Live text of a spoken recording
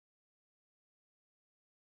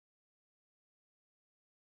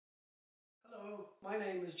Hello, my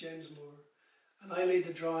name is James Moore and I lead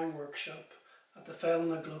the drawing workshop at the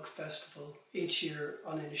gCloch festival each year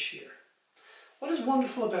on Inisheer. What is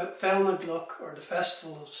wonderful about gCloch, or the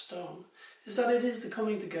Festival of Stone, is that it is the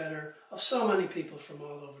coming together of so many people from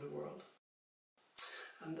all over the world.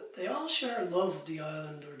 And they all share a love of the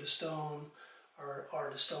island or the stone or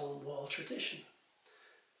the stone wall tradition.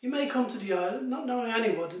 You may come to the island not knowing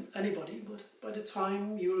anybody, but by the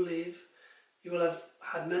time you will leave, you will have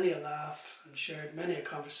had many a laugh and shared many a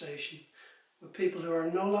conversation with people who are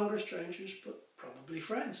no longer strangers, but probably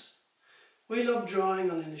friends. We love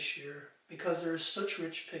drawing on Inisheer because there is such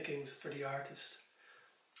rich pickings for the artist.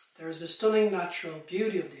 There is the stunning natural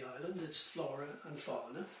beauty of the island, its flora and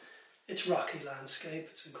fauna, its rocky landscape,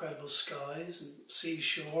 its incredible skies and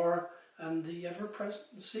seashore, and the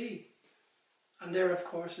ever-present sea. And there, of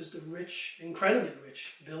course, is the rich, incredibly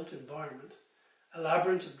rich, built environment, a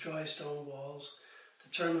labyrinth of dry stone walls,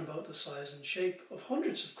 determined about the size and shape of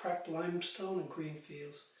hundreds of cracked limestone and green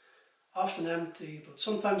fields, often empty, but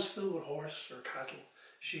sometimes filled with horse or cattle,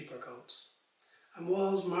 sheep or goats. And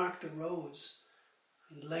walls mark the roads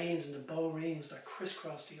and lanes and the bowreens that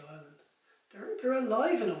crisscross the island. They're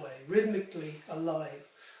alive in a way, rhythmically alive,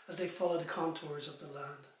 as they follow the contours of the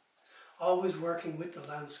land, always working with the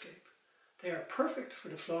landscape. They are perfect for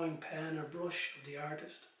the flowing pen or brush of the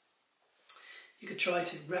artist. You could try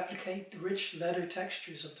to replicate the rich leather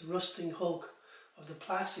textures of the rusting hulk of the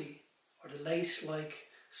plassy, or the lace-like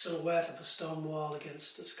silhouette of a stone wall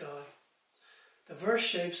against the sky. Diverse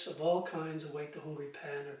shapes of all kinds await the hungry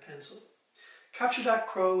pen or pencil. Capture that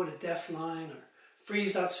crow with a deft line, or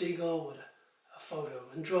freeze that seagull with a photo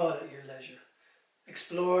and draw it at your leisure.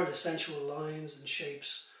 Explore the sensual lines and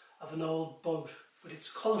shapes of an old boat with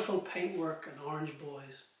its colourful paintwork and orange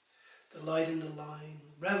buoys. Delight in the line,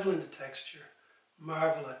 revel in the texture,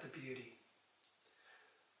 marvel at the beauty.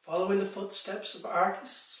 Follow in the footsteps of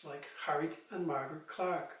artists like Harry and Margaret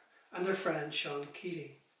Clark and their friend Sean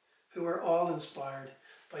Keating, who were all inspired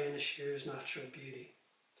by Inisheer's natural beauty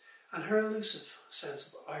and her elusive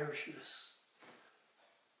sense of Irishness.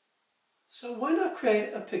 So why not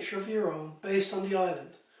create a picture of your own based on the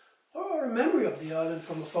island, or a memory of the island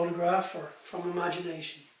from a photograph or from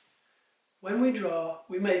imagination? When we draw,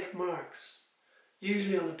 we make marks,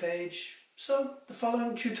 usually on a page. So the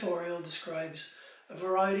following tutorial describes a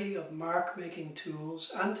variety of mark-making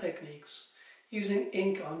tools and techniques using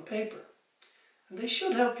ink on paper. And they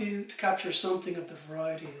should help you to capture something of the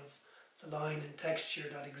variety of the line and texture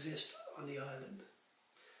that exist on the island.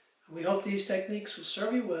 And we hope these techniques will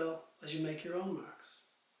serve you well as you make your own marks.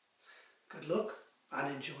 Good luck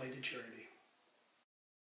and enjoy the journey.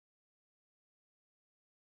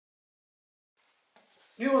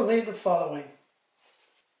 You will need the following: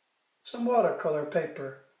 some watercolour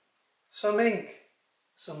paper, some ink,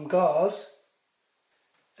 some gauze,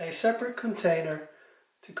 a separate container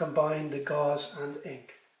to combine the gauze and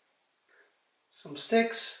ink, some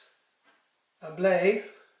sticks, a blade,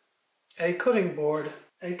 a cutting board,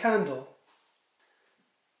 a candle,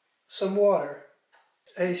 some water,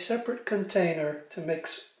 a separate container to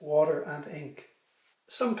mix water and ink,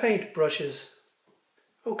 some paint brushes.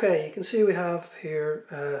 Okay, you can see we have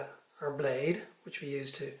here our blade, which we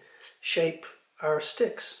use to shape our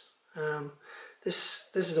sticks. This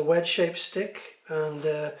is a wedge-shaped stick, and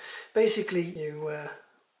basically you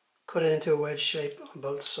cut it into a wedge shape on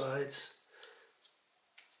both sides,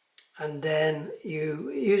 and then I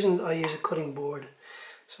use a cutting board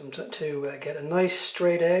to get a nice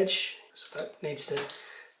straight edge. So that needs to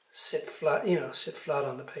sit flat, sit flat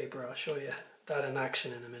on the paper. I'll show you that in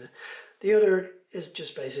action in a minute. The other is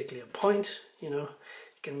just basically a point. You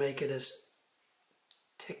can make it as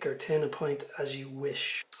thick or thin a point as you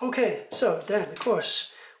wish. Okay, so then of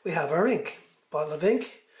course we have our ink, bottle of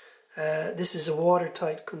ink. This is a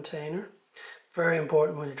watertight container, very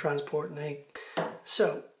important when you're transporting ink.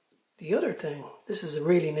 So the other thing, this is a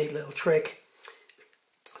really neat little trick.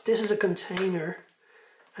 This is a container,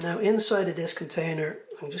 and now inside of this container,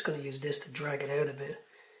 I'm just going to use this to drag it out a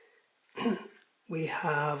bit. We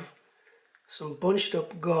have some bunched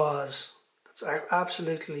up gauze that's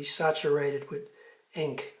absolutely saturated with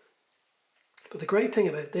ink. But the great thing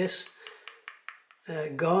about this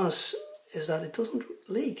gauze is that it doesn't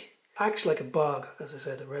leak. It acts like a bog, as I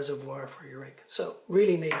said, a reservoir for your ink. So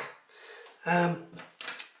really neat.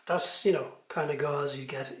 That's kind of gauze you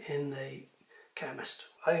get in a chemist.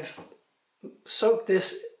 I've soaked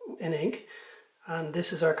this in ink, and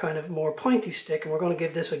this is our kind of more pointy stick, and we're going to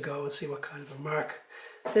give this a go and see what kind of a mark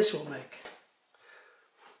this will make.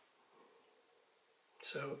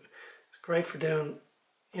 So it's great for doing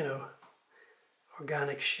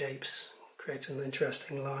organic shapes. Creates an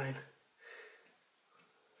interesting line.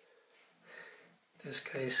 this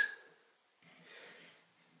case.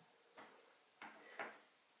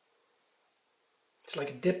 It's like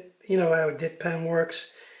a dip, you know how a dip pen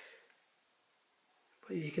works,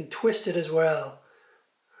 but you can twist it as well,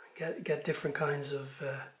 get different kinds of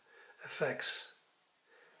effects.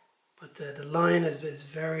 But the line is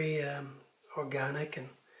very organic, and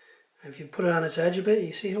if you put it on its edge a bit,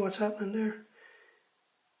 you see what's happening there?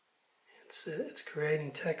 It's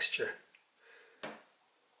creating texture.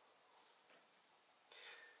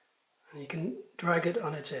 And you can drag it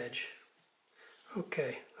on its edge.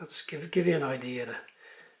 Okay, let's give you an idea to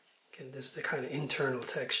get this, the kind of internal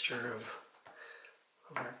texture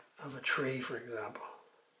of a tree, for example.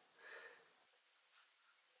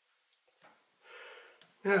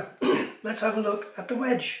 Now, let's have a look at the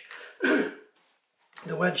wedge.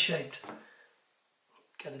 The wedge shaped.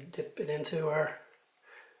 Gotta dip it into our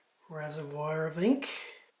reservoir of ink.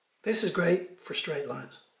 This is great for straight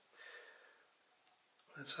lines.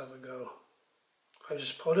 Let's have a go. I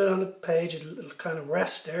just put it on the page, it'll kind of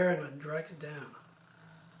rest there, and I drag it down.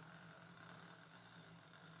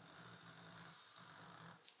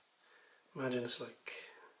 Imagine it's like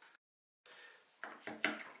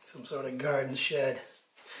some sort of garden shed.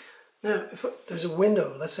 Now, if there's a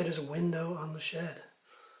window, let's say there's a window on the shed.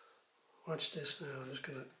 Watch this now,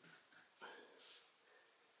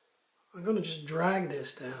 I'm gonna just drag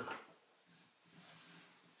this down.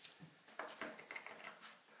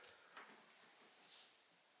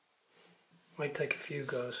 Might take a few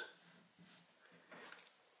goes.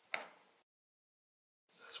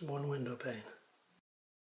 That's one window pane.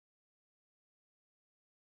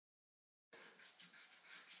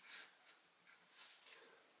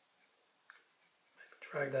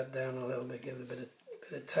 Drag that down a little bit, give it a bit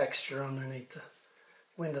of texture underneath the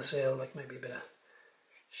windowsill, like maybe a bit of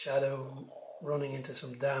shadow running into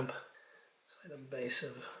some damp. It's like the base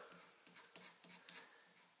of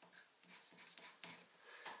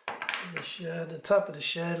the shed, the top of the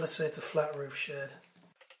shed. Let's say it's a flat roof shed.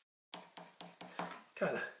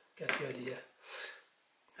 Kind of get the idea.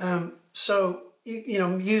 So you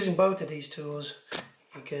know, using both of these tools,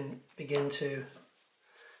 you can begin to,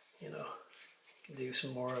 you know, you can do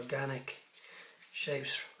some more organic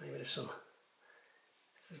shapes. Maybe there's some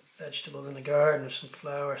vegetables in the garden or some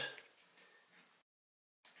flowers.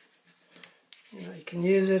 You know, you can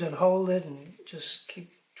use it and hold it and just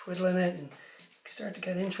keep twiddling it, and start to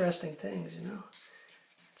get interesting things, you know.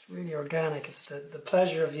 It's really organic. It's the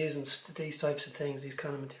pleasure of using these types of things, these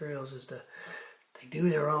kind of materials, is that they do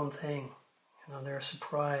their own thing. You know, they're a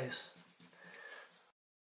surprise.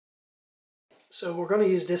 So we're going to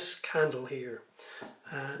use this candle here.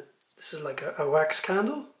 This is like a wax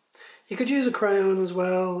candle. You could use a crayon as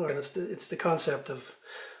well, or it's the concept of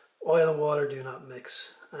oil and water do not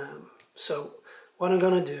mix. So what I'm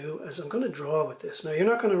going to do is I'm going to draw with this. Now, you're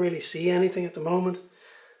not going to really see anything at the moment,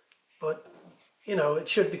 but you know, it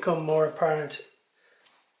should become more apparent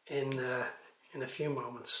in a few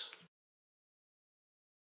moments.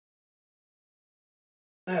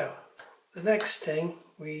 Now, the next thing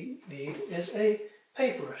we need is a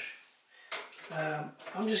paintbrush.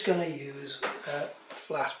 I'm just going to use a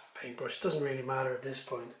flat paintbrush. It doesn't really matter at this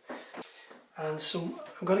point. And so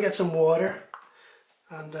I'm going to get some water,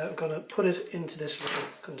 and I'm going to put it into this little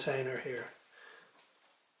container here.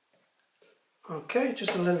 Okay,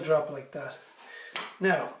 just a little drop like that.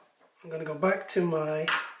 Now, I'm going to go back to my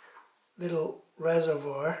little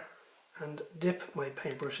reservoir and dip my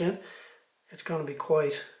paintbrush in. It's going to be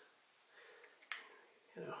quite,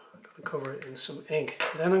 you know, I'm going to cover it in some ink.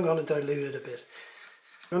 Then I'm going to dilute it a bit.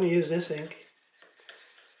 I'm going to use this ink,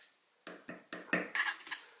 and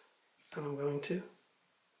I'm going to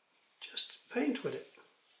just paint with it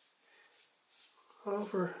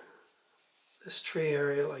over this tree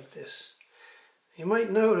area like this. You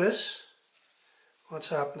might notice what's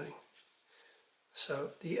happening.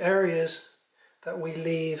 So the areas that we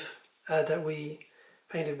leave, that we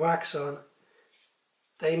painted wax on,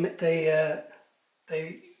 they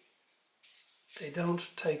don't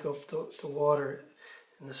take up the water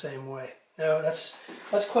in the same way. Now that's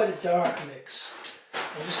quite a dark mix.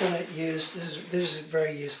 I'm just going to use, this is a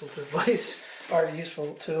very useful device, or a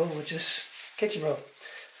useful tool, which is kitchen roll.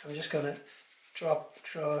 I'm just going to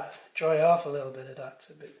dry off a little bit of that.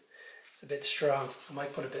 It's a bit strong. I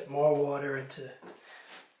might put a bit more water into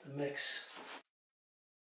the mix.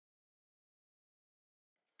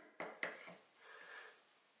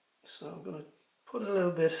 So I'm going to put a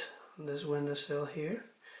little bit on this windowsill here.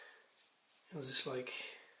 This is like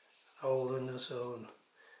an old windowsill, and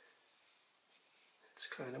it's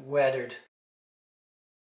kind of weathered.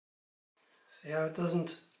 See how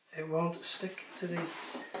it won't stick to the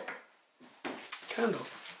candle.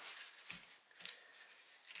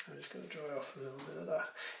 I'm just going to dry off a little bit of that.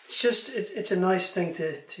 It's just, it's a nice thing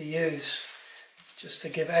to use, just to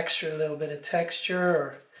give extra little bit of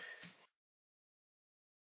texture.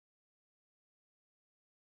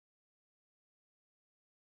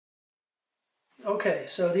 Or okay,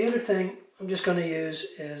 so the other thing I'm just going to use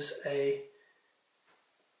is a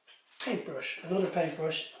paintbrush, another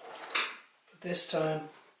paintbrush. But this time,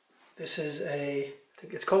 this is I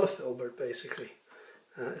think it's called a filbert basically.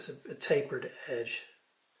 It's a tapered edge.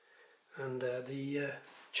 And the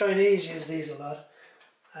Chinese use these a lot.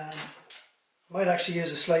 I might actually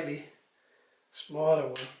use a slightly smaller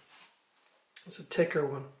one. It's a thicker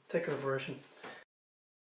one, thicker version.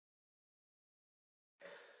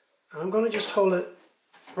 And I'm going to just hold it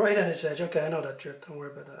right at its edge. Okay, I know that drip, don't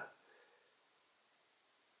worry about that.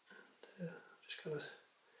 And I'm just going to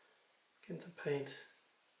begin to paint.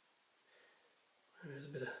 There's a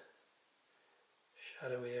bit of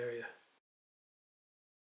shadowy area.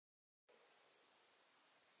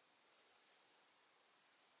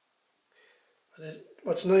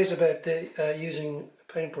 What's nice about using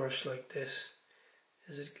a paintbrush like this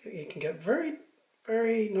is you can get very,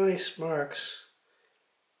 very nice marks.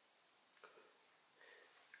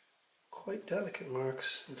 Quite delicate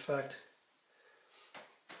marks, in fact.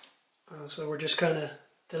 So we're just kind of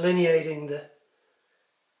delineating the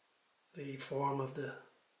form of the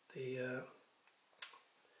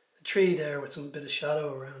tree there with some bit of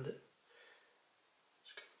shadow around it.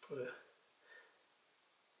 Just gonna put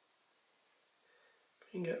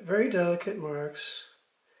you can get very delicate marks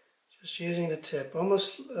just using the tip,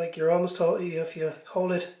 almost like if you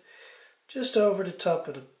hold it just over the top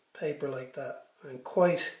of the paper like that, and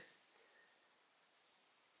quite,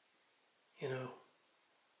 you know,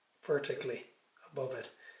 vertically above it.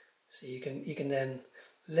 So you can then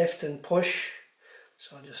lift and push.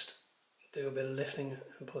 So I'll just do a bit of lifting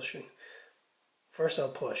and pushing. First I'll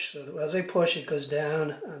push. So as I push, it goes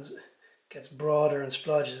down and gets broader and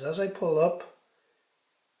splodges. As I pull up,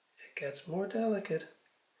 it gets more delicate.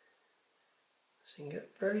 So you can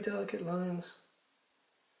get very delicate lines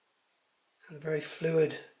and very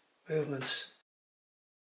fluid movements.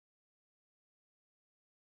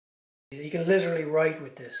 You can literally write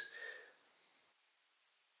with this.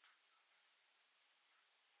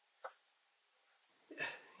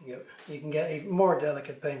 You can get even more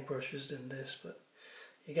delicate paintbrushes than this, but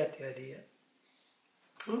you get the idea.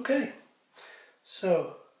 Okay,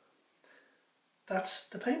 so that's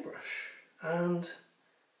the paintbrush, and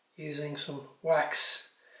using some wax.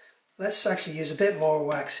 Let's actually use a bit more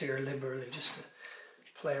wax here liberally, just to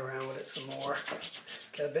play around with it some more,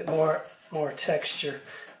 get a bit more texture.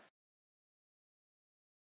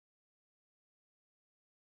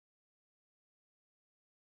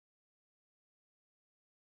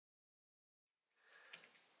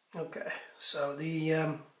 Okay, so leave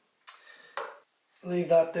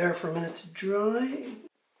that there for a minute to dry.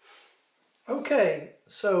 Okay,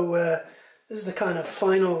 so this is the kind of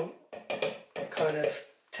final kind of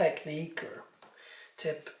technique or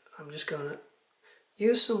tip. I'm just going to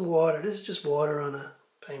use some water. This is just water on a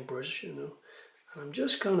paintbrush, you know, and I'm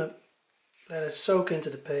just going to let it soak into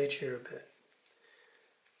the page here a bit.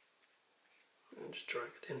 And just drag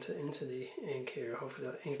it into the ink here. Hopefully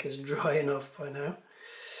that ink is dry enough by now.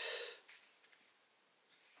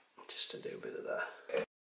 Just to do a bit of that.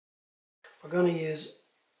 We're going to use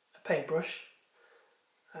a paintbrush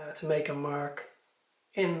to make a mark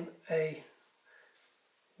in a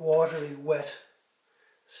watery wet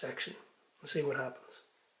section and see what happens.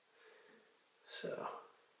 So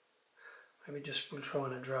maybe just we'll throw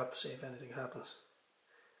in a drop, see if anything happens.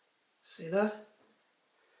 See that?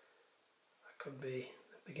 That could be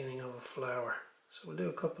the beginning of a flower. So we'll do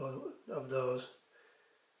a couple of those.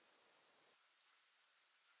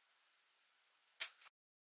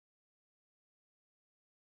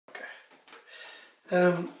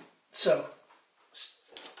 So,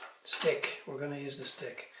 stick, we're going to use the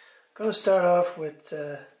stick. I'm going to start off with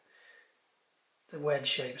the wedge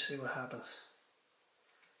shape, see what happens.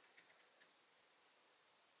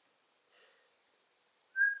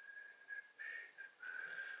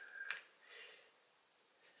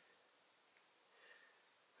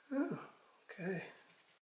 Oh, okay.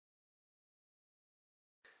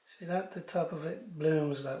 See that? The top of it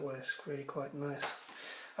blooms that way, it's really quite nice.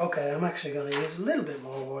 Okay, I'm actually going to use a little bit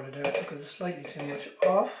more water there. I took it slightly too much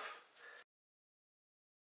off.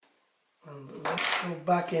 And let's go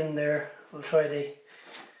back in there. We'll try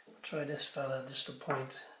this fella just to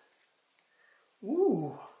point.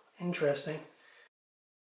 Ooh, interesting.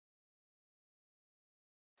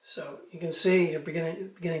 So you can see you're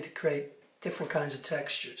beginning to create different kinds of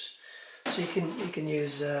textures. So you can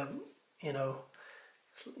use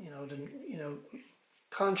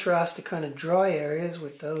contrast the kind of dry areas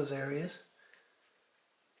with those areas.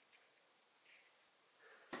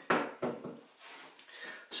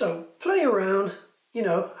 So play around,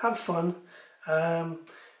 have fun,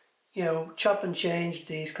 chop and change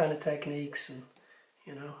these kind of techniques, and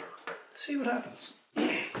see what happens.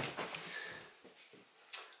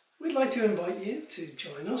 We'd like to invite you to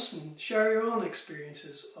join us and share your own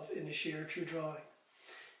experiences of Inisheer through drawing.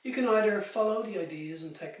 You can either follow the ideas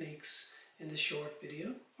and techniques in this short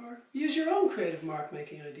video, or use your own creative mark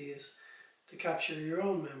making ideas to capture your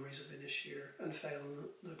own memories of Inisheer and Feile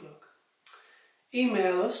na gCloch.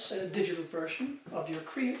 Email us a digital version of your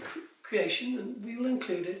creation, and we will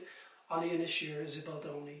include it on the Inisheer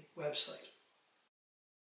Zibaldone website.